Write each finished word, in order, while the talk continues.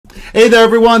Hey there,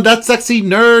 everyone. That sexy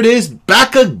nerd is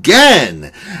back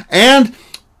again. And,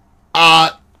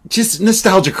 just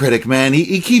Nostalgia Critic, man.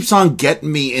 He keeps on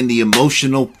getting me in the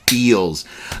emotional feels.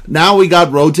 Now we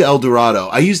got Road to El Dorado.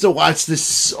 I used to watch this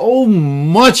so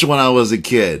much when I was a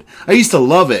kid. I used to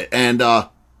love it. And,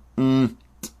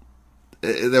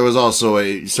 there was also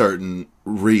a certain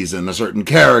reason, a certain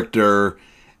character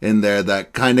in there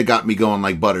that kind of got me going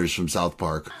like Butters from South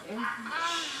Park.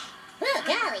 Oh,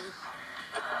 golly.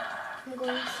 I'm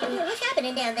going to see what's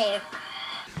happening down there.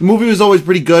 The movie was always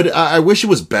pretty good. I wish it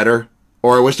was better,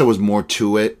 or I wish there was more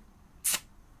to it.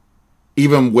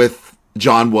 Even with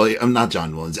Elton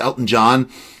John,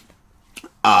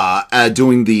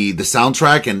 doing the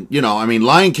soundtrack. And, you know, I mean,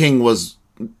 Lion King was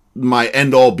my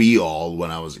end-all be-all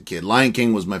when I was a kid. Lion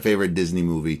King was my favorite Disney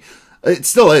movie. It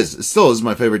still is. It still is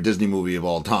my favorite Disney movie of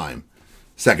all time.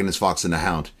 Second is Fox and the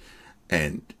Hound.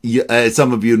 And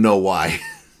some of you know why.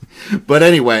 But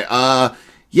anyway,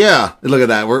 yeah, look at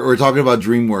that. We're talking about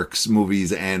DreamWorks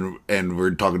movies, and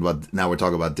we're talking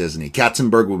about Disney.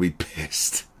 Katzenberg will be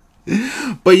pissed.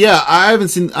 But yeah, I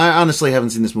honestly haven't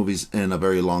seen this movie in a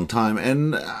very long time,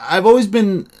 and I've always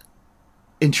been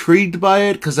intrigued by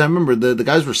it because I remember the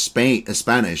guys were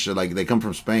Spanish, like they come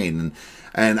from Spain,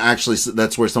 and actually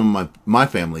that's where some of my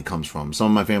family comes from. Some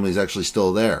of my family is actually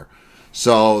still there.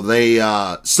 So they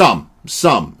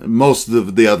most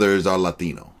of the others are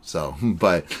Latino. So,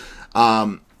 but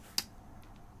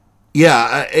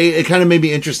yeah, it kind of made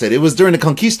me interested. It was during the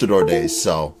Conquistador days,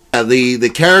 so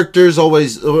the characters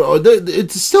always.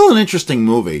 It's still an interesting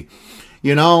movie,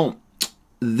 you know.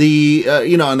 And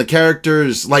the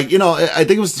characters, like, you know, I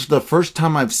think it was the first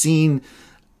time I've seen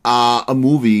a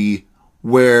movie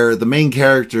where the main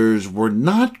characters were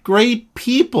not great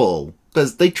people,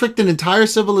 because they tricked an entire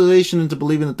civilization into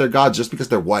believing that they're gods just because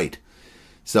they're white.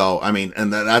 So, I mean,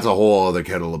 and that's a whole other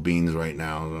kettle of beans right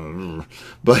now.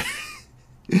 But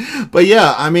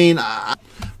yeah, I mean, I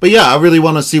really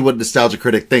want to see what Nostalgia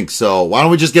Critic thinks. So why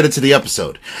don't we just get into the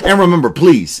episode? And remember,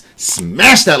 please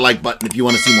smash that like button if you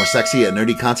want to see more sexy and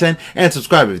nerdy content, and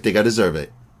subscribe if you think I deserve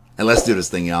it. And let's do this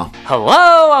thing, y'all.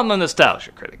 Hello, I'm the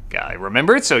Nostalgia Critic guy.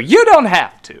 Remember it so you don't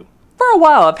have to. For a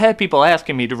while, I've had people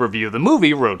asking me to review the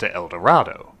movie Road to El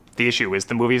Dorado. The issue is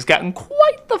the movie's gotten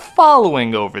quite the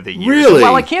following over the years. Really? And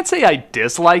while I can't say I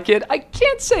dislike it, I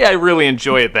can't say I really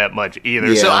enjoy it that much either.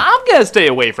 Yeah. So I'm gonna stay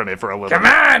away from it for a little Come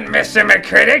on, Mr.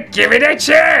 McCritic, give it a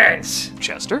chance.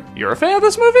 Chester, you're a fan of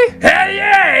this movie? Hell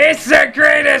yeah, it's the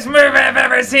greatest movie I've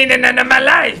ever seen in my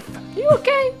life. You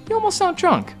okay? You almost sound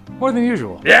drunk. More than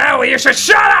usual. Yeah, well, you should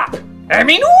shut up. I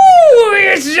mean, ooh,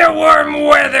 it's the warm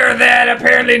weather that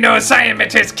apparently no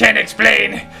scientist can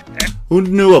explain. Who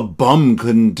knew a bum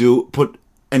couldn't put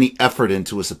any effort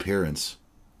into his appearance?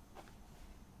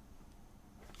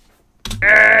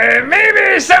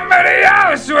 Maybe somebody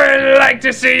else would like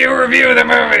to see you review the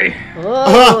movie.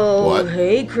 Oh, What?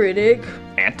 Hey, Critic.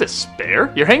 And to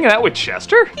spare? You're hanging out with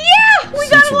Chester? Yeah, we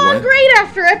got Since along when? great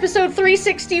after episode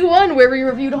 361 where we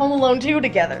reviewed Home Alone 2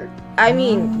 together. I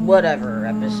mean, whatever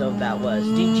episode that was.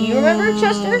 Do you remember,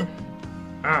 Chester?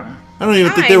 I don't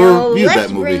even think they reviewed that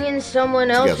Let's movie. bring in someone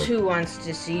else together. who wants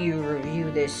to see you review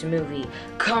this movie.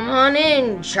 Come on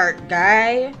in, chart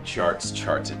guy. Charts,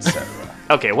 etc.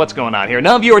 Okay, what's going on here?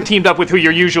 None of you are teamed up with who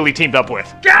you're usually teamed up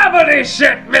with. Gobble this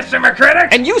shit, Mr.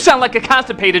 McCritic. And you sound like a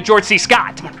constipated George C.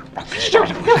 Scott.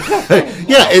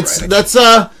 Yeah,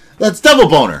 that's Devil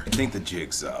Boner. I think the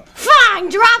jig's up. Fine,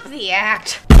 drop the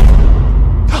act.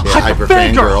 Yeah, hyper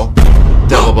fangirl.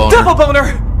 Devil Boner. Devil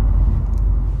boner!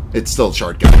 It's still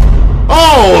Chart Guy.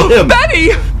 Oh, him! Benny!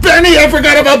 Benny! I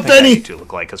forgot about You Benny! two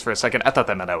look like, because for a second I thought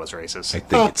that meant I was racist. I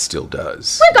think it still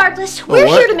does. Regardless, we're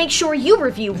what? here to make sure you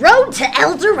review Road to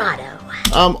El Dorado.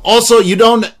 Also, you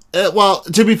don't... well,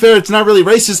 to be fair, it's not really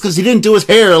racist because he didn't do his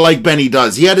hair like Benny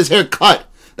does. He had his hair cut.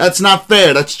 That's not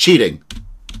fair. That's cheating.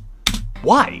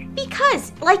 Why?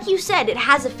 Because, like you said, it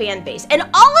has a fan base, and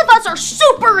all of us are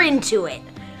super into it.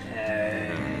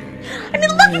 I mean,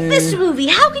 look at this movie.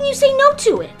 How can you say no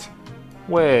to it?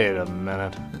 Wait a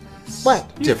minute.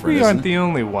 What? Different, We isn't aren't it? the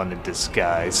only one in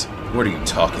disguise. What are you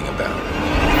talking about?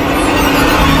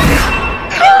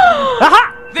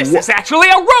 Aha! This is actually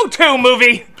a Road to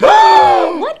movie!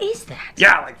 What is that?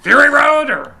 Yeah, like Fury Road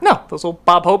or... No, those old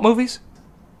Bob Hope movies.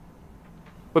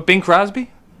 With Bing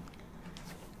Crosby.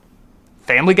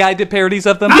 Family Guy did parodies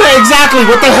of them. Yeah, exactly.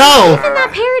 What the hell? Even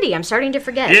that parody, I'm starting to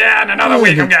forget. Yeah, in another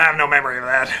week I'm gonna have no memory of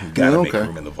that. Gotta make okay.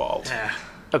 room in the vault.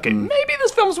 Okay, maybe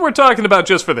this film's worth talking about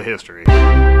just for the history.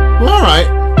 Well, alright.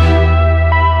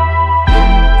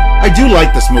 I do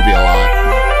like this movie a lot.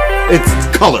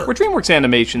 It's color. Where DreamWorks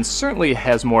Animation certainly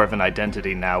has more of an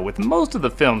identity now, with most of the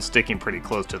films sticking pretty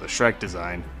close to the Shrek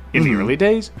design. In the early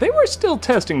days, they were still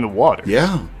testing the waters.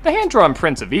 Yeah. The hand-drawn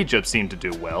Prince of Egypt seemed to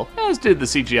do well, as did the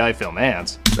CGI film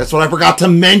Ants. That's what I forgot to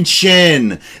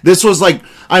mention. This was like,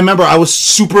 I remember I was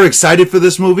super excited for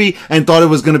this movie and thought it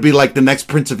was going to be like the next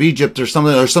Prince of Egypt or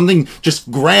something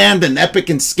just grand and epic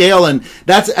in scale. And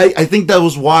I think that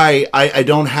was why I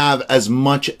don't have as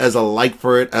much as a like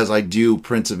for it as I do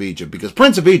Prince of Egypt. Because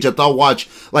Prince of Egypt, I'll watch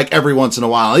like every once in a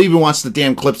while. I even watch the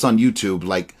damn clips on YouTube,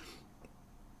 like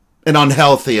an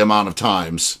unhealthy amount of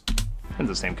times. And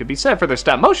the same could be said for their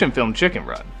stop-motion film Chicken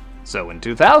Run. So in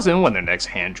 2000, when their next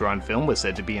hand-drawn film was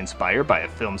said to be inspired by a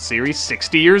film series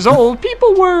 60 years old,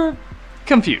 people were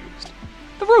confused.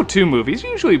 The Road 2 movies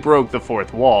usually broke the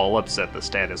fourth wall, upset the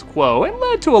status quo, and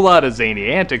led to a lot of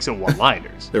zany antics and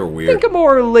one-liners. They were weird. Think of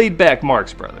more laid-back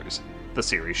Marx Brothers. The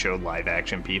series showed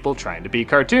live-action people trying to be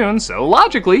cartoons, so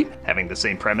logically, having the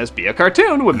same premise be a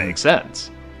cartoon would make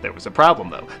sense. There was a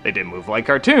problem, though. They didn't move like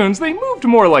cartoons, they moved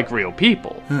more like real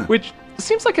people, which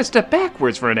seems like a step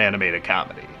backwards for an animated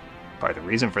comedy. Part of the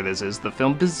reason for this is the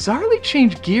film bizarrely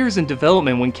changed gears in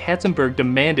development when Katzenberg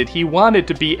demanded he wanted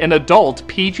to be an adult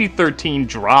PG-13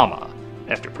 drama.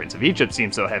 After Prince of Egypt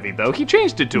seemed so heavy, though, he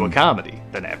changed it to a comedy.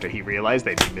 Then after he realized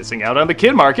they'd be missing out on the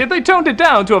kid market, they toned it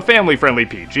down to a family-friendly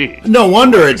PG. No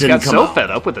wonder it didn't Got come so out.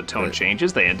 fed up with the tone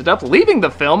changes, they ended up leaving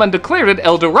the film and declared it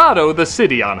El Dorado, the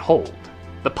city on hold.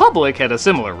 The public had a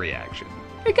similar reaction.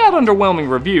 It got underwhelming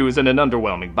reviews and an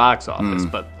underwhelming box office,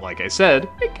 but like I said,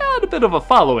 it got a bit of a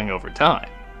following over time.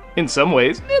 In some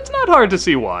ways, it's not hard to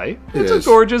see why. It's a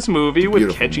gorgeous movie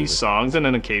with catchy songs and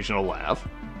an occasional laugh.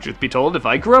 Truth be told, if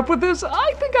I grew up with this,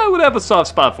 I think I would have a soft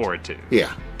spot for it too.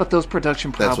 Yeah. But those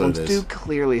production problems do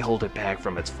clearly hold it back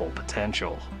from its full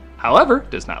potential. However,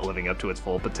 does not living up to its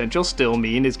full potential still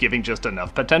mean it's giving just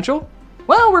enough potential?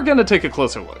 Well, we're gonna take a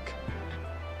closer look.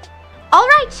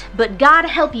 Alright, but God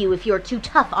help you if you're too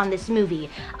tough on this movie.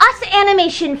 Us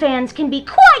animation fans can be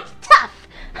quite tough.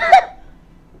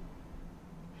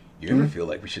 You ever feel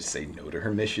like we should say no to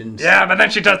her missions? Yeah, but then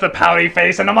she does the pouty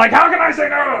face, and I'm like, how can I say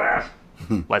no to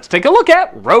that? Let's take a look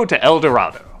at Road to El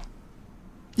Dorado.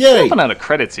 Yay! Open on a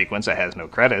credit sequence that has no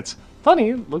credits.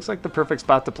 Funny, looks like the perfect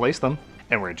spot to place them.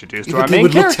 And we're introduced to our main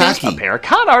characters, a pair of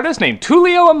con artists named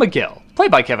Tulio and Miguel,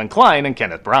 played by Kevin Kline and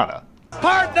Kenneth Branagh.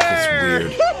 That's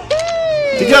weird.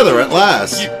 Together at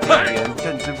last.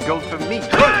 Goes for me.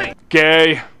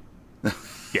 Gay.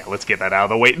 Yeah, let's get that out of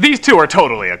the way. These two are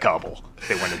totally a couple.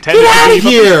 They weren't intended Get out to of be,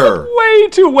 here! but way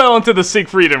too well into the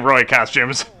Siegfried and Roy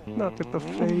costumes. Not with the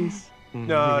face.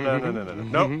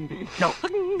 No.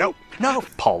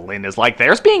 Paul Lynn is like,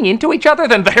 there's being into each other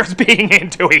than there's being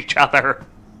into each other.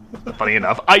 Funny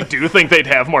enough, I do think they'd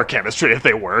have more chemistry if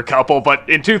they were a couple, but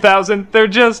in 2000, they're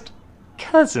just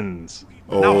cousins.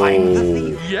 Now I'm the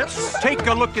thief. Yes. Take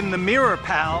a look in the mirror,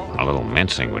 pal. A little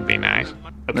mincing would be nice.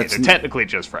 Okay, they're technically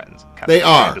just friends. They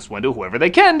are. Just window whoever they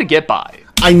can to get by.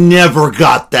 I never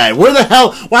got that. Where the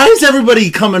hell? Why is everybody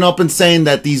coming up and saying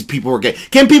that these people were gay?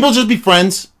 Can't people just be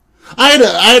friends? I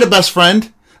had a best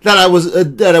friend that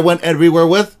I went everywhere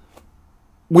with.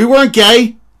 We weren't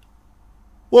gay.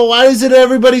 Well, why is it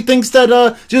everybody thinks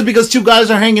that just because two guys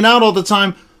are hanging out all the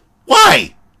time?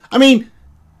 Why? I mean,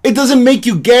 it doesn't make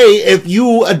you gay if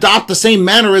you adopt the same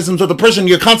mannerisms of the person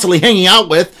you're constantly hanging out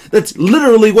with. That's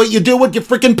literally what you do with your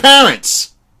freaking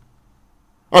parents.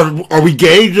 Are we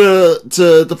gay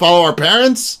to follow our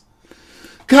parents?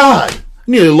 God, I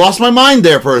nearly lost my mind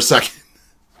there for a second.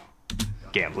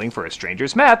 Gambling for a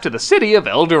stranger's map to the city of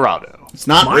El Dorado. It's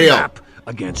not My real. map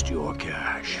against your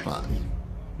cash. Alright,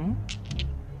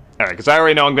 because I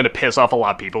already know I'm going to piss off a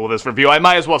lot of people with this review, I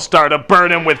might as well start a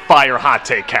burn 'em with fire hot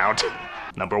take count.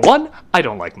 Number 1, I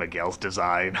don't like Miguel's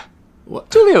design. What?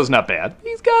 Tulio's not bad.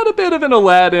 He's got a bit of an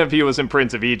Aladdin if he was in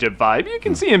Prince of Egypt vibe. You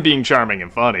can see him being charming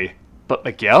and funny. But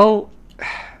Miguel's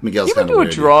Miguel's you can kind do of a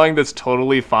weird. drawing that's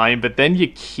totally fine, but then you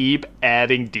keep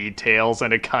adding details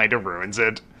and it kind of ruins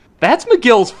it. That's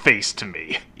Miguel's face to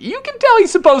me. You can tell he's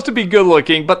supposed to be good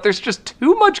looking, but there's just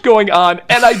too much going on,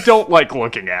 and I don't like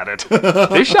looking at it.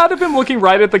 This shot of him looking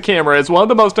right at the camera is one of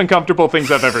the most uncomfortable things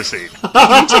I've ever seen.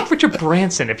 It's like Richard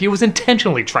Branson if he was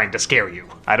intentionally trying to scare you.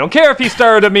 I don't care if he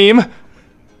started a meme.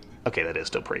 Okay, that is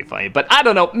still pretty funny, but I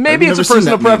don't know. Maybe I've it's a never seen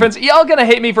personal that meme. preference. Y'all gonna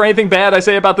hate me for anything bad I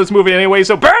say about this movie anyway,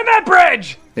 so burn that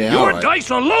bridge! Yeah, Your alright.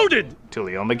 dice are loaded.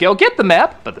 Tulio and Miguel get the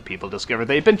map, but the people discover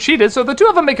they've been cheated, so the two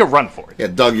of them make a run for it. Yeah,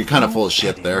 Doug, you're kind of full of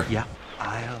shit there. Yeah,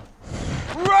 I'll.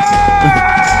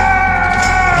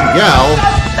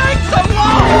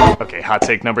 Miguel. Okay, hot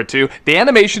take number 2. The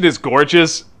animation is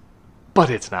gorgeous, but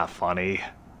it's not funny.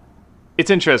 It's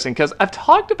interesting because I've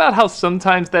talked about how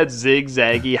sometimes that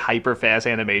zigzaggy, hyper-fast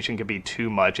animation can be too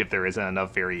much if there isn't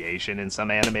enough variation in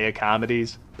some anime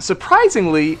comedies.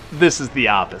 Surprisingly, this is the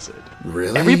opposite.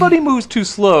 Really? Everybody moves too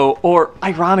slow, or,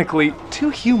 ironically, too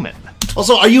human.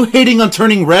 Also, are you hating on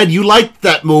Turning Red? You liked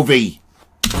that movie.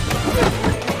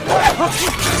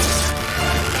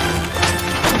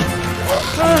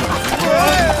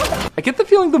 I get the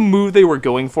feeling the move they were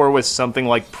going for was something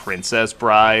like Princess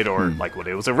Bride, or like what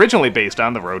it was originally based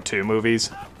on, the Road 2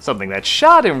 movies. Something that's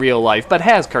shot in real life, but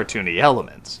has cartoony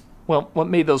elements. Well, what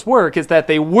made those work is that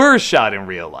they were shot in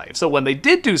real life, so when they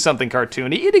did do something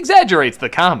cartoony, it exaggerates the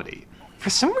comedy. For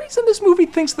some reason, this movie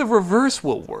thinks the reverse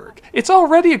will work. It's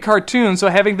already a cartoon, so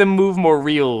having them move more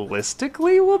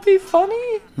realistically will be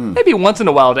funny? Maybe once in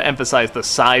a while to emphasize the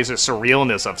size or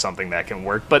surrealness of something that can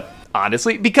work, but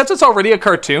honestly, because it's already a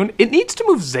cartoon, it needs to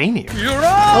move zanier. Okay.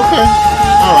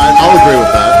 Alright, I'll agree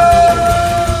with that.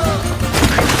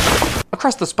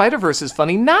 Across the Spider-Verse is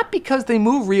funny not because they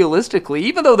move realistically,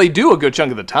 even though they do a good chunk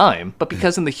of the time, but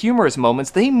because in the humorous moments,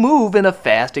 they move in a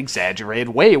fast, exaggerated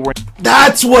way where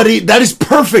That is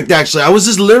perfect, actually. I was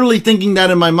just literally thinking that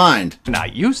in my mind. we're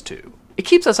not used to. It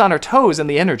keeps us on our toes and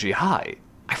the energy high.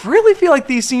 I really feel like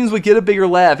these scenes would get a bigger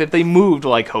laugh if they moved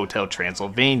like Hotel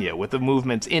Transylvania, with the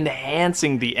movements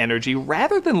enhancing the energy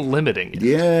rather than limiting it.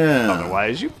 Yeah.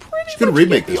 Otherwise, you pretty Could much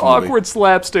remake get the this movie. awkward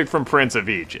slapstick from Prince of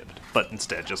Egypt. But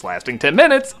instead just lasting 10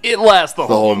 minutes, it lasts the The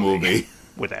whole movie.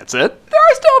 With that said, there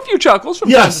are still a few chuckles from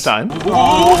Yes. time to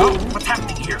time. What's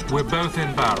happening here? We're both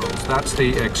in barrels. That's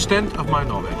the extent of my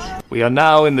knowledge. We are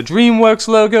now in the DreamWorks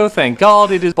logo. Thank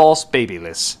God it is boss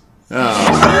babyless.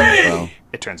 Oh.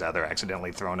 It turns out they're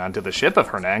accidentally thrown onto the ship of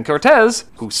Hernan Cortez,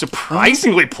 who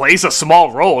surprisingly plays a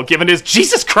small role given his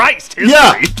Jesus Christ history.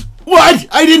 Yeah. What?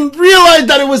 I didn't realize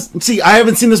that it was... See, I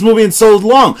haven't seen this movie in so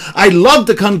long. I love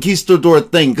the Conquistador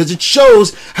thing because it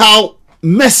shows how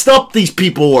messed up these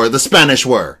people were, the Spanish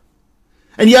were.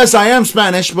 And yes, I am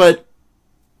Spanish, but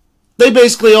they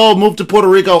basically all moved to Puerto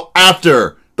Rico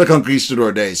after the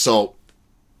Conquistador days, so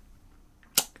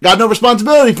got no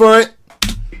responsibility for it.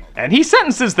 And he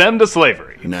sentences them to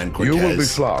slavery. Hernan You will be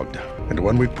Cortez. flogged, and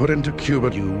when we put into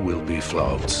Cuba, you will be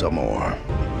flogged some more.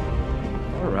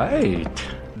 All right.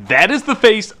 That is the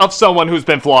face of someone who's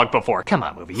been flogged before. Come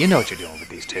on, movie, you know what you're doing with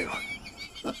these two.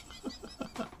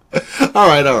 All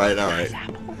right.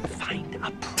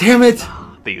 Damn it.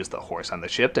 They use the horse on the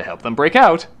ship to help them break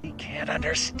out. Can't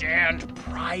understand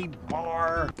Pride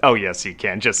Bar. Oh yes, you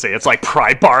can. Just say it's like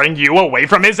pry barring you away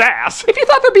from his ass. If you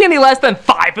thought there'd be any less than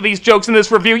 5 of these jokes in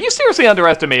this review, you seriously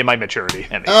underestimated my maturity.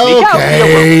 And they sneak out via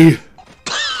rope. Okay.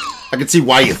 I can see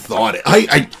why you thought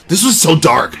it. This was so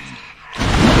dark.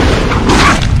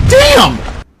 Damn!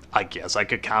 I guess I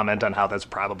could comment on how that's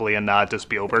probably a nod to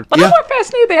Spielberg. But Yeah. I'm more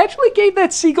fascinated they actually gave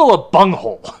that seagull a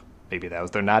bunghole. Maybe that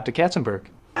was their nod to Katzenberg.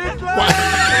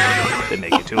 They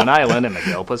make it to an island, and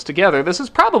Miguel puts together this is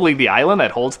probably the island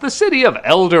that holds the city of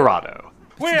El Dorado.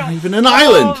 We'll even an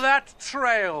island. follow that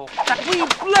trail that we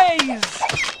blaze.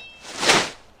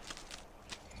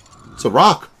 It's a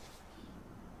rock.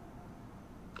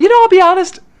 You know, I'll be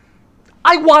honest,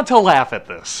 I want to laugh at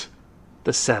this.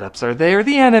 The setups are there,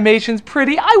 the animation's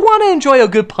pretty, I want to enjoy a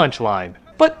good punchline.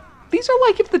 But these are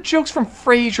like if the jokes from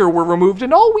Frasier were removed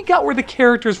and all we got were the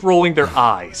characters rolling their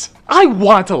eyes. I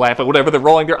want to laugh at whatever they're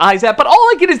rolling their eyes at, but all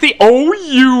I get is the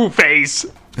OU face.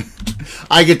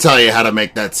 I could tell you how to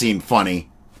make that scene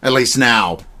funny. At least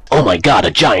now. Oh my god,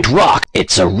 a giant rock!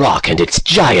 It's a rock and it's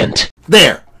giant!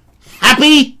 There.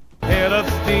 Happy? Head of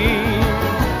steam.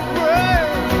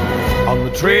 On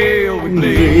the trail we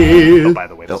bleed. Oh, by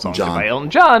the way, the Elton song's John. by Elton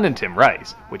John and Tim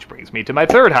Rice, which brings me to my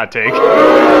third hot take.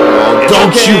 Oh, It's don't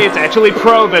okay, you... it's actually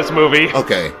pro this movie.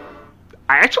 Okay.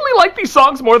 I actually like these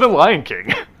songs more than Lion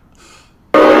King.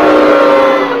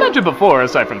 I mentioned before,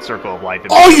 aside from Circle of Life,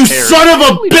 and Oh, you Paris, son of a I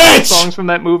really find bitch! songs from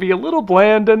that movie a little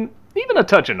bland and even a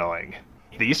touch annoying.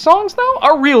 These songs, though,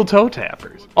 are real toe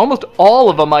tappers. Almost all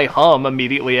of them I hum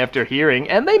immediately after hearing,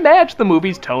 and they match the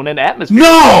movie's tone and atmosphere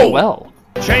No! really well.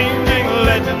 Changing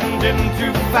legend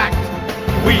into fact.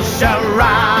 We shall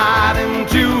ride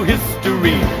into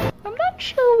history. I'm not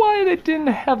sure why they didn't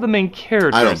have the main I don't-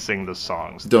 characters sing the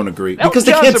songs. Don't agree. Elton Because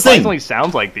they John can't surprisingly sing.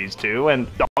 sounds like these two, and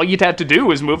all you'd have to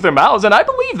do is move their mouths, and I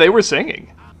believe they were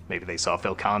singing. Maybe they saw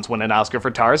Phil Collins win an Oscar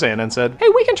for Tarzan and said, hey,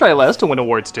 we can try Les to win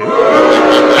awards too.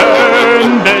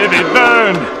 Burn, baby,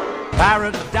 burn!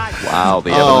 Paradise. Wow,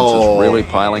 the Oh. evidence is really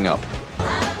piling up.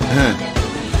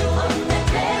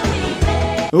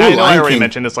 Ooh, I know I Lion already King.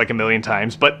 mentioned this like a million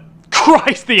times, but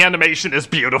Christ, the animation is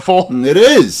beautiful. It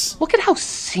is. Look at how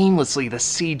seamlessly the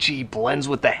CG blends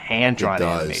with the hand-drawn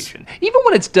animation. Even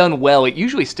when it's done well, it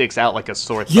usually sticks out like a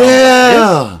sore thumb.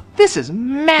 Yeah. This is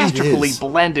masterfully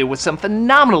blended with some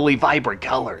phenomenally vibrant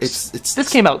colors. This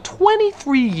came out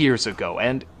 23 years ago,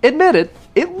 and admit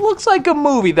it looks like a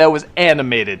movie that was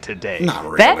animated today. Not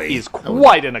really. That is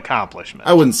quite an accomplishment.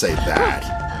 I wouldn't say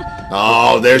that.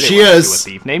 Oh, there she is. A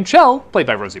thief named Chel, played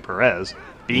by Rosie Perez,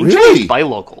 being Really? chased by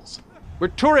locals. We're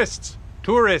tourists.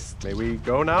 Tourists. May we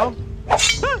go now?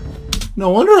 No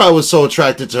wonder I was so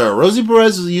attracted to her. Rosie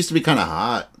Perez used to be kind of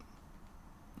hot.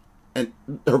 And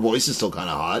her voice is still kind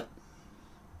of hot.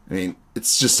 I mean, it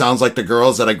just sounds like the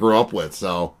girls that I grew up with,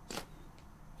 so...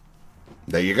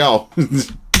 There you go.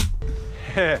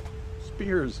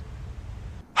 Spears.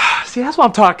 See, that's what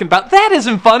I'm talking about. That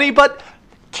isn't funny, but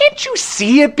can't you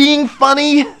see it being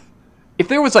funny? If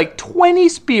there was like 20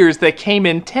 spears that came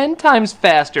in 10 times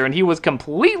faster and he was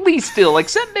completely still,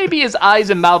 except maybe his eyes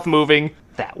and mouth moving,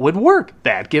 that would work.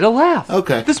 That'd get a laugh.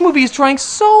 Okay. This movie is trying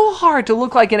so hard to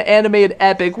look like an animated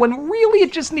epic when really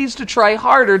it just needs to try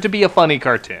harder to be a funny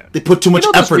cartoon. They put too much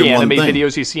effort in one thing. Reanimate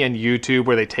videos you see on YouTube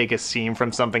where they take a scene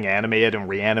from something animated and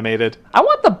reanimate it. I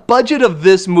want the budget of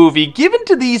this movie given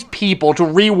to these people to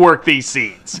rework these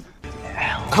scenes.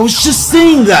 I was just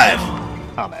saying that.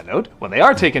 On that note, when they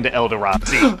are taken to El Dorado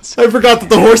scenes. I forgot that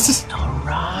the horses.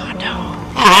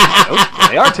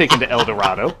 They are taken to El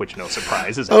Dorado, which no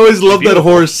surprise is. I always loved that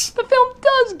horse. The film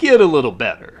does get a little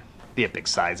better. The epic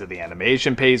size of the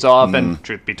animation pays off, and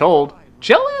truth be told,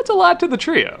 Chel adds a lot to the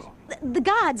trio. The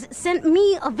gods sent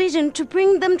me a vision to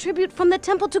bring them tribute from the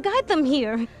temple to guide them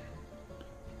here.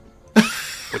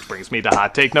 Which brings me to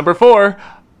hot take number 4.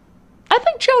 I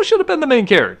think Chel should have been the main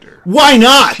character. Why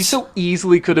not? She so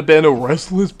easily could have been a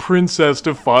restless princess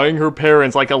defying her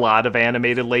parents like a lot of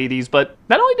animated ladies, but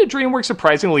not only did DreamWorks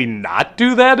surprisingly not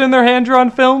do that in their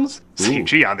hand-drawn films,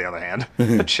 CG on the other hand,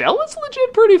 but Chel is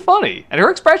legit pretty funny, and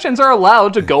her expressions are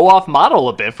allowed to go off-model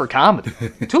a bit for comedy.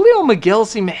 Tulio and Miguel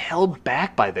seem held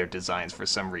back by their designs for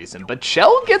some reason, but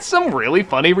Chel gets some really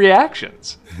funny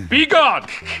reactions. Be gone!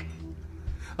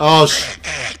 Oh,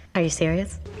 Are you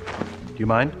serious? Do you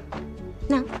mind?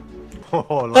 No.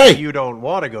 Oh, like you don't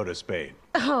want to go to Spain.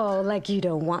 Oh, like you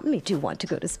don't want me to want to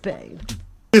go to Spain.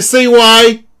 You see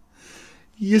why?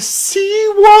 You see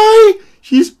why?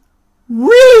 She's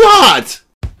really hot.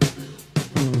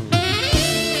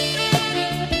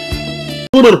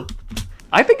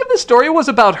 I think if the story was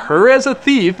about her as a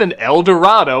thief in El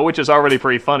Dorado, which is already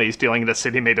pretty funny, stealing in a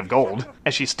city made of gold,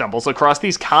 as she stumbles across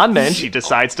these con men she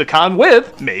decides to con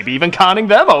with, maybe even conning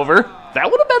them over, that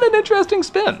would have been an interesting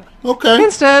spin. Okay.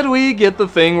 Instead, we get the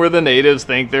thing where the natives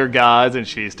think they're gods and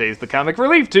she stays the comic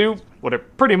relief to what are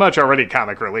pretty much already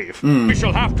comic relief. We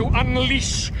shall have to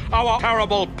unleash our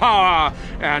terrible power,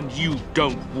 and you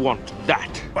don't want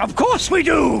that. Of course we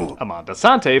do! Amanda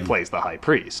Sante plays the High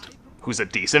Priest, who's a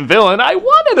decent villain. I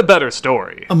wanted a better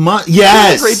story.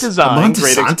 Yes! Great design, Amanda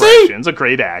great Sante? expressions, a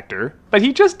great actor, but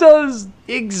he just does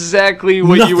exactly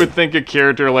what you would think a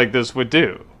character like this would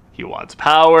do. He wants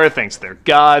power, thinks they're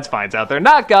gods, finds out they're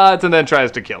not gods, and then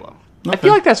tries to kill them. I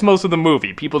feel like that's most of the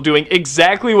movie, people doing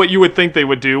exactly what you would think they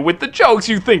would do with the jokes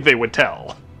you think they would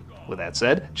tell. With that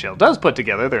said, Chel does put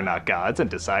together they're not gods and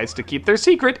decides to keep their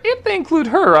secret if they include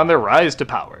her on their rise to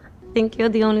power. Think you're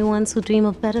the only ones who dream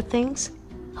of better things?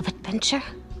 Of adventure?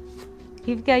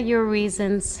 You've got your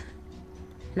reasons,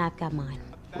 and I've got mine.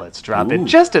 Let's drop it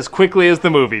just as quickly as the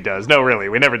movie does. No, really,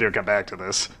 we never do come back to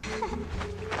this.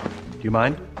 Do you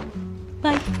mind?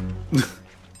 Bye.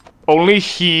 Only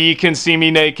he can see me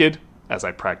naked. As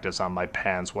I practice on my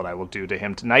pants what I will do to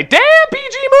him tonight. Damn,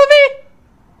 PG movie!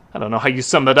 I don't know how you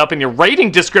sum that up in your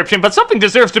rating description, but something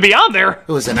deserves to be on there.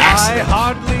 It was an accident.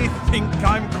 I hardly think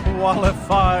I'm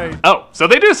qualified. Oh, so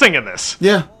they do sing in this.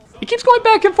 Yeah. It keeps going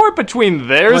back and forth between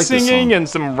their like this singing song. and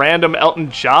some random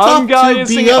Elton John guy is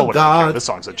singing. Oh, whatever. This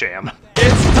song's a jam.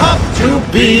 It's tough To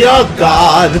be a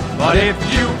god. but if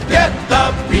you get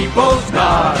the people's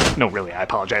nod, No, really, I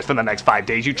apologize for the next 5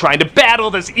 days you trying to battle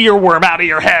this earworm out of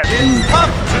your head. it's tough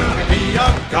to be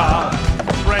a god.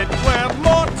 Bread where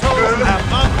mortals have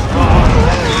not trod.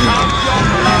 Count your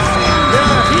blessings in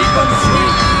a heap of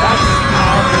sweet. That's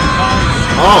how it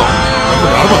comes. Oh, I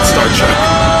forgot about Star Trek.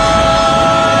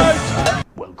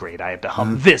 Well, great, I have to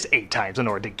hum this 8 times in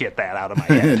order to get that out of my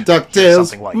head. DuckTales.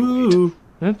 Something while you wait.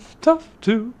 It's tough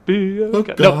to be a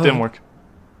god. Nope, didn't work.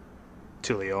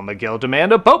 Tulio and Miguel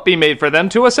demand a boat be made for them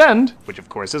to ascend, which of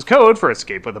course is code for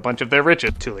escape with a bunch of their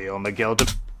riches. Tulio and Miguel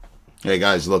Hey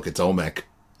guys, look, it's Olmec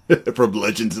from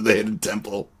Legends of the Hidden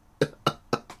Temple.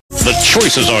 The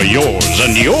choices are yours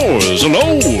and yours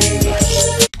alone.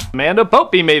 and a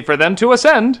boat be made for them to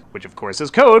ascend, which of course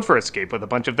is code for escape with a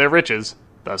bunch of their riches.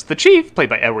 Thus the chief, played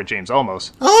by Edward James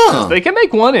Olmos, says they can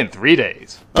make one in 3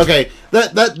 days. Okay,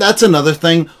 that's another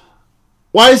thing.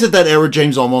 Why is it that Edward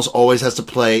James Olmos always has to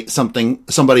play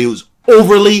somebody who's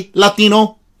overly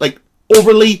Latino? Like,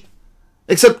 overly?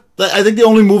 Except, I think the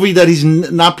only movie that he's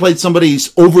not played somebody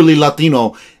who's overly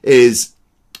Latino is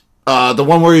the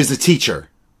one where he's the teacher.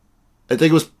 I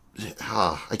think it was...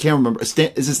 I can't remember. Is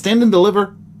it Stand and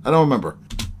Deliver? I don't remember.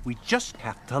 We just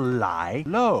have to lie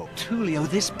low. Tulio,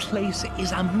 this place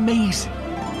is amazing.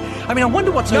 I mean, I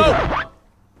wonder what's over.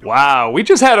 Wow, we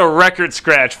just had a record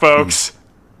scratch, folks.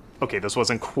 Okay, this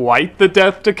wasn't quite the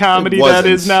death to comedy that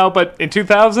is now, but in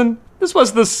 2000, this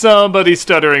was the somebody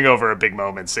stuttering over a big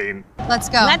moment scene. Let's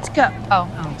go. Let's go.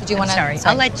 Oh, did you want to? Sorry,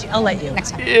 I'll let you.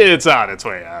 Next time. It's on its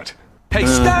way out. Hey,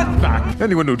 stand back!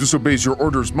 Anyone who disobeys your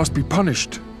orders must be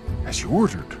punished, as you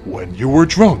ordered when you were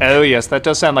drunk. Oh yes, that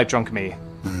does sound like drunk me.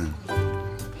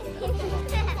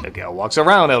 Miguel walks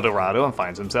around El Dorado and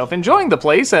finds himself enjoying the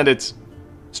place and its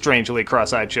strangely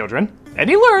cross-eyed children, and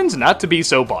he learns not to be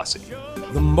so bossy.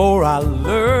 The more I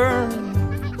learn...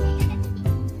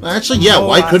 Actually, yeah,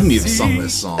 why couldn't he have sung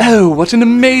this song? Oh, what an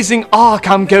amazing arc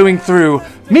I'm going through.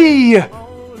 Me,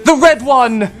 the red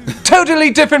one,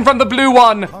 totally different from the blue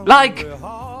one. Like,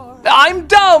 I'm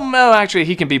dumb. Oh, actually,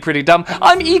 he can be pretty dumb.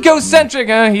 I'm egocentric.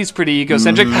 He's pretty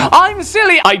egocentric. I'm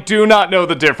silly. I do not know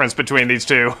the difference between these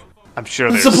two. I'm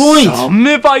sure there's some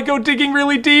if I go digging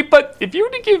really deep, but if you were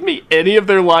to give me any of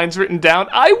their lines written down,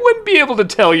 I wouldn't be able to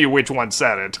tell you which one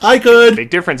said it. I could. The big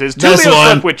difference is Tulio's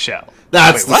up with Chel.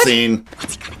 That's the scene.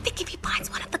 What's he gonna think if he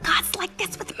finds one of the gods like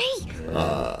this with me?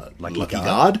 Lucky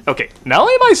God? Okay, not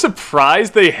only am I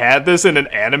surprised they had this in an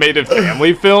animated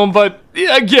family film, but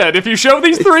again, if you show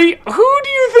these three, who do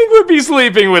you think would be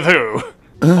sleeping with who?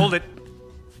 Hold it.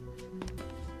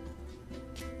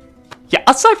 Yeah,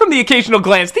 aside from the occasional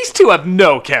glance, these two have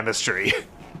no chemistry.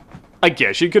 I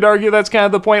guess you could argue that's kind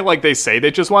of the point, like they say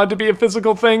they just wanted to be a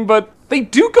physical thing, but they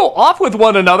do go off with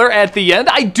one another at the end.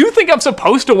 I do think I'm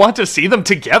supposed to want to see them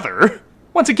together.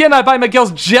 Once again, I buy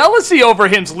Miguel's jealousy over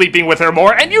him sleeping with her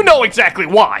more, and you know exactly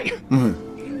why.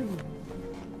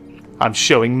 I'm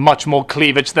showing much more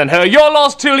cleavage than her. You're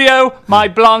lost, Tulio! My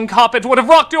blonde carpet would have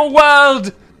rocked your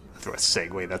world! Through a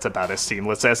segue that's about as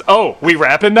seamless as, oh, we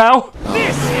rapping now?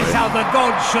 This is how the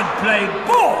gods should play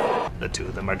ball! The two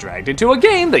of them are dragged into a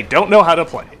game they don't know how to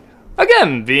play.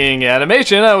 Again, being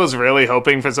animation, I was really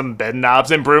hoping for some bed knobs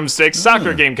and broomsticks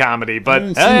soccer game comedy, but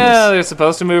yeah, they're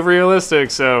supposed to move realistic,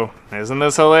 so isn't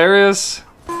this hilarious?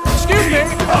 Excuse me!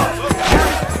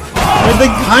 Well, they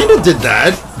kind of did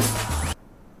that.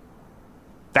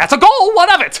 That's a goal!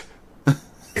 What of it?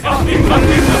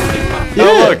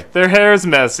 Oh look, their hair is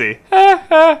messy.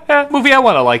 Movie, I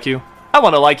wanna like you. I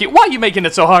wanna like you. Why are you making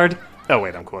it so hard? Oh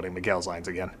wait, I'm quoting Miguel's lines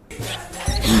again.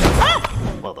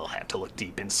 Well, they'll have to look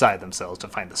deep inside themselves to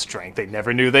find the strength they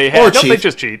never knew they had. Don't they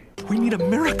just cheat? We need a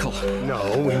miracle. No,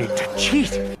 we need to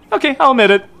cheat. Okay, I'll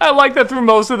admit it. I like that through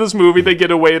most of this movie they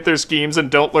get away at their schemes and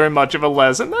don't learn much of a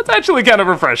lesson. That's actually kind of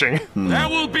refreshing. There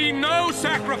will be no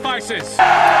sacrifices.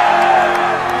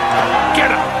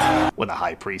 Get out! When the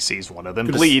high priest sees one of them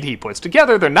bleed, he puts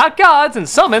together they're not gods and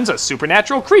summons a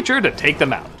supernatural creature to take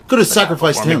them out. Could have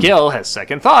sacrificed him. Miguel has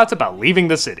second thoughts about leaving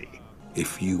the city.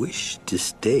 If you wish to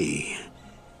stay,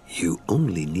 you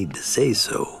only need to say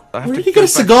so. Where did he get a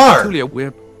cigar?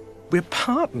 We're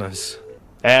partners.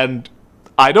 And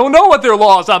I don't know what their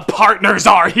laws on partners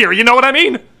are here, you know what I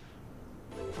mean?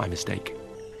 My mistake.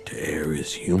 To err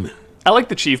is human. I like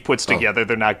the chief puts together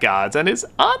they're not gods and is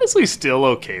honestly still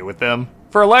okay with them.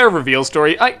 For a liar reveal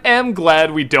story, I am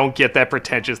glad we don't get that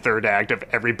pretentious third act of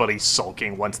everybody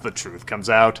sulking once the truth comes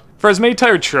out. For as many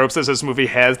tired tropes as this movie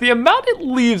has, the amount it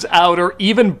leaves out or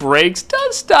even breaks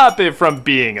does stop it from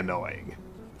being annoying.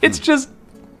 It's just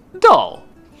dull.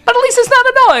 But at least it's not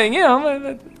annoying, you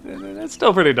know, it's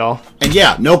still pretty dull. And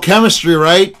yeah, no chemistry,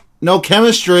 right? No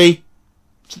chemistry.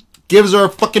 Gives her a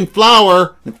fucking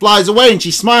flower and flies away and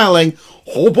she's smiling.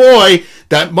 Oh boy,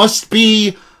 that must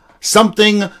be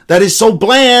something that is so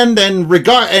bland and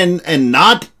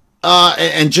not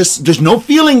and just there's no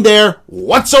feeling there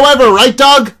whatsoever, right,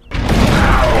 Doug?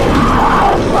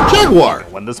 Jaguar.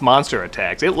 When this monster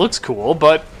attacks, it looks cool,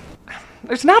 but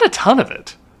there's not a ton of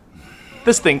it.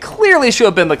 This thing clearly should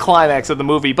have been the climax of the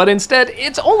movie, but instead,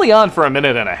 it's only on for a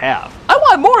minute and a half. I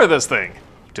want more of this thing.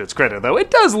 To its credit, though,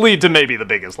 it does lead to maybe the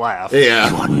biggest laugh. Yeah.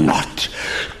 You are not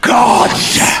God.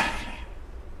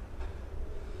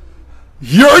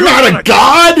 You're not a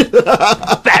god?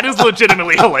 That is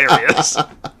legitimately hilarious.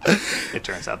 It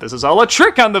turns out this is all a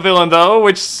trick on the villain, though,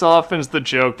 which softens the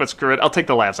joke, but screw it, I'll take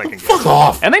the laughs I can get. Fuck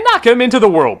off. And they knock him into the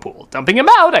whirlpool, dumping him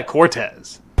out at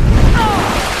Cortez.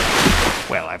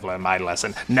 Well, I've learned my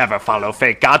lesson. Never follow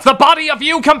fake gods. The body of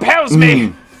you compels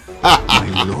me!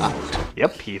 My lord.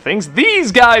 Yep, he thinks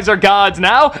these guys are gods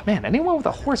now. Man, anyone with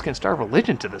a horse can start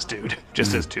religion to this dude.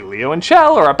 Just as Tulio and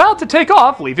Chel are about to take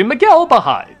off, leaving Miguel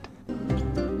behind.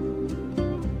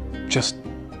 Just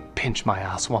pinch my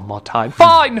ass one more time.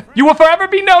 Fine! You will forever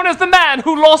be known as the man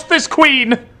who lost this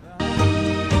queen!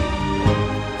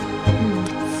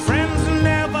 Friends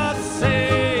never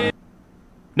say.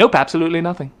 Nope, absolutely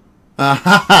nothing.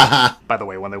 By the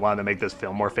way, when they wanted to make this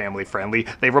film more family-friendly,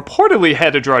 they reportedly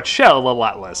had to draw Chel a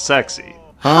lot less sexy.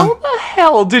 Huh? How the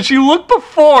hell did she look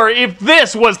before if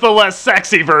this was the less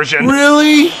sexy version?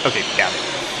 Really? Okay,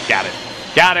 got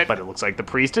it. But it looks like the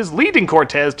priest is leading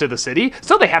Cortez to the city,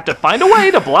 so they have to find a way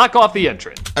to block off the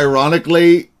entrance.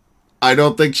 Ironically, I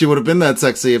don't think she would have been that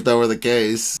sexy if that were the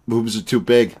case. Boobs are too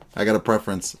big. I got a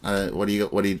preference. What do you?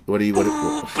 Baby,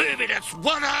 that's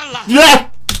what I like. Yeah!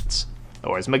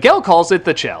 Or as Miguel calls it,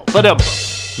 the Chel. But They're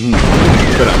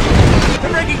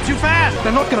breaking too fast.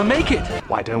 They're not gonna make it.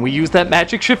 why don't we use that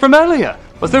magic shit from earlier?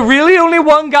 Was there really only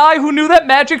one guy who knew that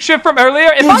magic shit from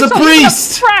earlier? If It was I a saw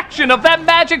priest! a fraction of that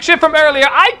magic shit from earlier,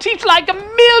 I'd teach like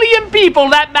 1,000,000 people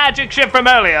that magic shit from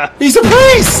earlier. He's a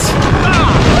priest!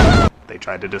 They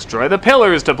tried to destroy the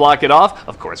pillars to block it off,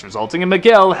 of course resulting in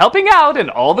Miguel helping out and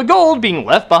all the gold being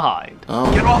left behind.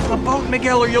 Get off the boat,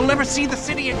 Miguel, or you'll never see the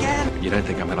city again. You don't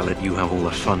think I'm gonna let you have all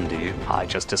the fun, do you? I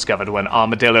just discovered when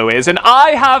Armadillo is, and I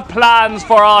have plans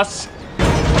for us.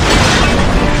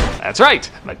 That's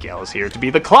right, Miguel is here to be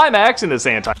the climax in this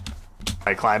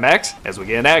anti-climax. As we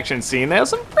get an action scene, there's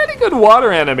some pretty good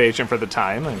water animation for the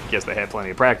time. I guess they had plenty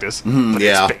of practice. But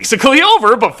yeah. it's basically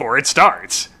over before it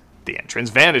starts. The entrance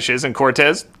vanishes and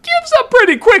Cortez gives up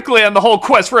pretty quickly on the whole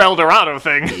quest for El Dorado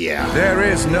thing. Yeah. There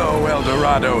is no El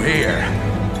Dorado here.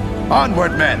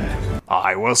 Onward, men.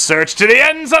 I will search to the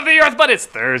ends of the earth, but it's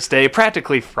Thursday,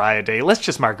 practically Friday. Let's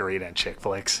just margarita and chick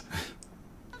flicks.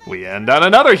 We end on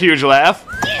another huge laugh.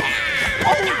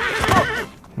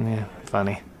 Yeah,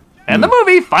 funny. And the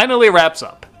movie finally wraps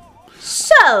up.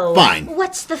 So, Fine.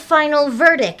 what's the final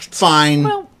verdict? Fine.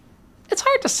 Well, it's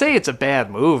hard to say it's a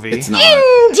bad movie. It's not.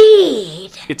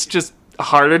 Indeed. It's just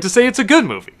harder to say it's a good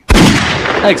movie.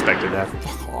 I expected that.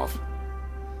 Fuck off.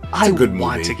 I a good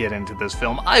want movie. to get into this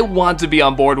film. I want to be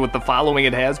on board with the following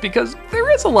it has because there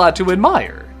is a lot to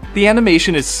admire. The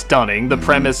animation is stunning, the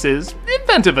premise is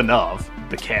inventive enough,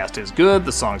 the cast is good,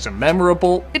 the songs are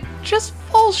memorable, it just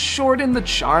falls short in the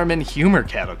charm and humor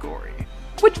category,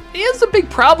 which is a big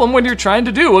problem when you're trying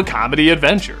to do a comedy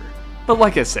adventure. But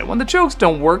like I said, when the jokes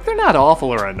don't work, they're not awful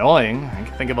or annoying. I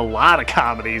can think of a lot of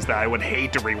comedies that I would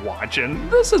hate to rewatch,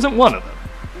 and this isn't one of them.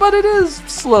 But it is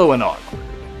slow and awkward.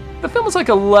 The film is like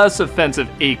a less offensive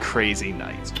Eight Crazy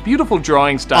Nights. Beautiful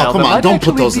drawing style. Oh, come that on, might don't put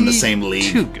actually those in the be same league.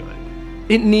 Too good.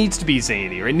 It needs to be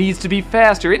zanier, it needs to be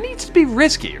faster, it needs to be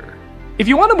riskier. If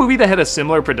you want a movie that had a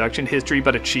similar production history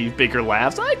but achieved bigger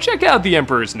laughs, I'd check out The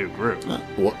Emperor's New Groove.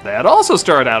 That also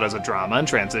started out as a drama and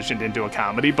transitioned into a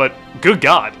comedy, but good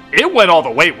God, it went all the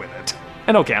way with it.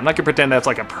 And okay, I'm not gonna pretend that's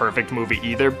like a perfect movie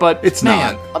either, but It's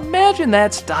man, not. imagine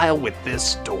that style with this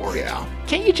story. Yeah.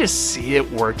 Can't you just see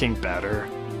it working better?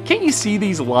 Can't you see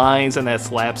these lines and that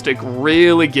slapstick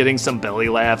really getting some belly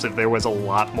laughs if there was a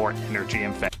lot more energy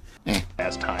and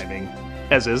fast timing?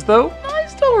 As is, though, I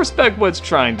still respect what it's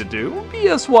trying to do, be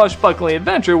a swashbuckling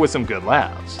adventure with some good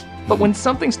laughs. But when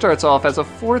something starts off as a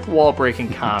fourth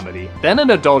wall-breaking comedy, then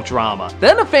an adult drama,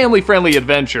 then a family-friendly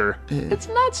adventure, it's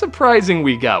not surprising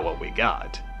we got what we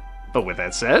got. But with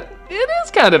that said, it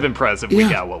is kind of impressive we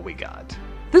got what we got.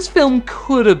 This film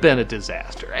could have been a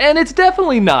disaster, and it's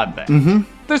definitely not that.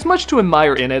 There's much to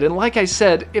admire in it, and like I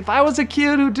said, if I was a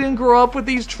kid who didn't grow up with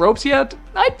these tropes yet,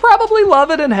 I'd probably love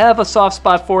it and have a soft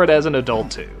spot for it as an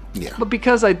adult too. Yeah. But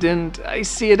because I didn't, I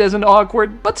see it as an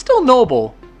awkward, but still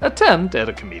noble, attempt at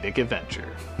a comedic adventure.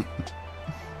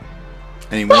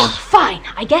 Any more? Well, fine.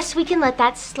 I guess we can let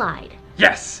that slide.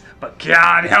 Yes, but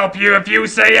God help you if you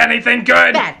say anything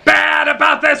good, bad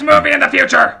about this movie in the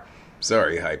future.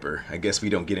 Sorry, Hyper. I guess we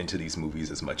don't get into these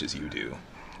movies as much as you do.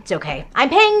 It's okay. I'm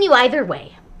paying you either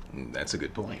way. That's a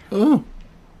good point. Oh.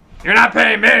 You're not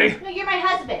paying me. No, you're my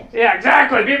husband. Yeah,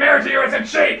 exactly. Being married to you isn't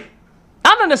cheap.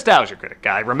 I'm a nostalgia critic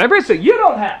guy, remember? So you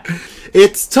don't have.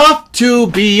 It's tough to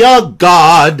be a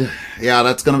god. Yeah,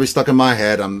 that's gonna be stuck in my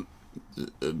head. I'm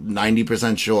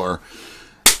 90% sure.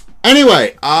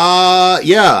 Anyway,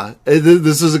 yeah,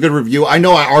 this is a good review. I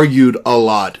know I argued a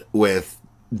lot with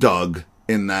Doug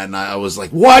in that, and I was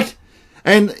like, what?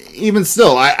 And even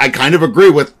still, I kind of agree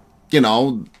with, you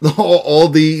know, all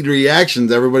the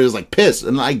reactions. Everybody was like pissed,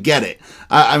 and I get it.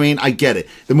 I mean, I get it.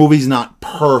 The movie's not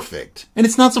perfect, and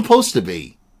it's not supposed to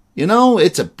be. You know,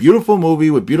 it's a beautiful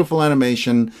movie with beautiful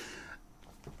animation.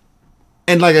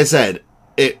 And like I said,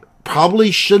 it probably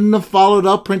shouldn't have followed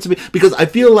up Prince of Egypt, because I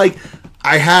feel like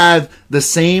I had the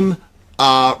same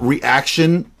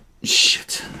reaction.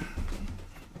 Shit.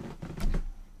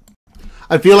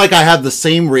 I feel like I had the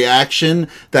same reaction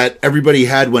that everybody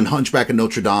had when Hunchback of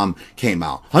Notre Dame came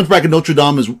out. Hunchback of Notre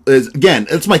Dame is again,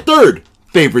 it's my third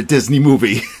favorite Disney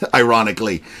movie,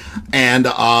 ironically. And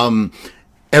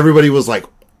everybody was like,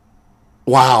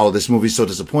 wow, this movie's so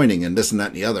disappointing, and this and that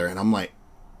and the other. And I'm like,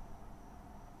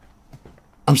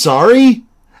 I'm sorry?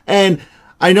 And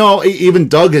I know even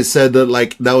Doug has said that,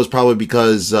 like, that was probably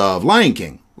because of Lion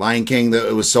King. Lion King, that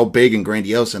it was so big and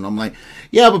grandiose. And I'm like,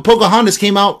 yeah, but Pocahontas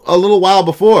came out a little while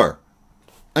before.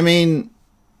 I mean,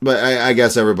 but I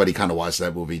guess everybody kind of watched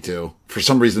that movie too. For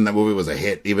some reason, that movie was a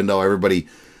hit, even though everybody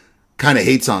kind of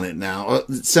hates on it now.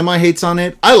 Semi-hates on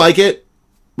it. I like it,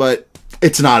 but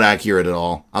it's not accurate at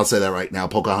all. I'll say that right now.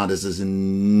 Pocahontas is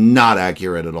not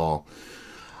accurate at all.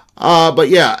 But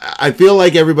yeah, I feel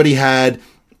like everybody had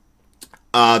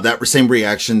that same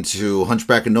reaction to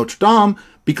Hunchback of Notre Dame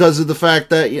because of the fact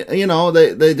that, you know,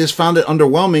 they just found it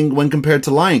underwhelming when compared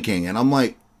to Lion King. And I'm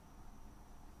like,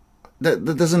 that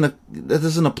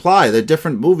doesn't apply. They're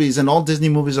different movies, and all Disney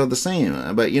movies are the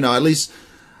same. But, you know, at least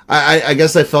I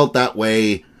guess I felt that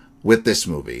way with this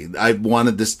movie. I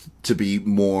wanted this to be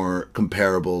more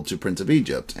comparable to Prince of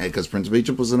Egypt, because Prince of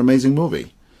Egypt was an amazing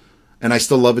movie. And I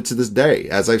still love it to this day,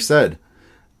 as I've said.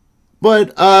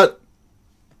 But,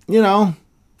 you know,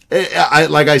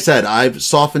 like I said, I've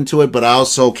softened to it, but I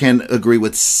also can agree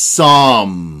with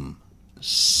some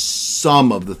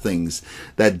of the things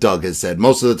that Doug has said.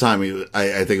 Most of the time,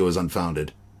 I think it was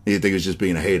unfounded. I think he was just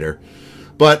being a hater.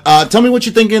 But tell me what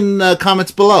you think in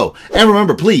comments below. And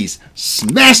remember, please,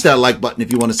 smash that like button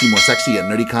if you want to see more sexy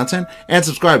and nerdy content. And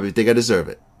subscribe if you think I deserve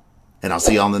it. And I'll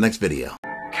see you on the next video.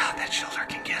 God, that show.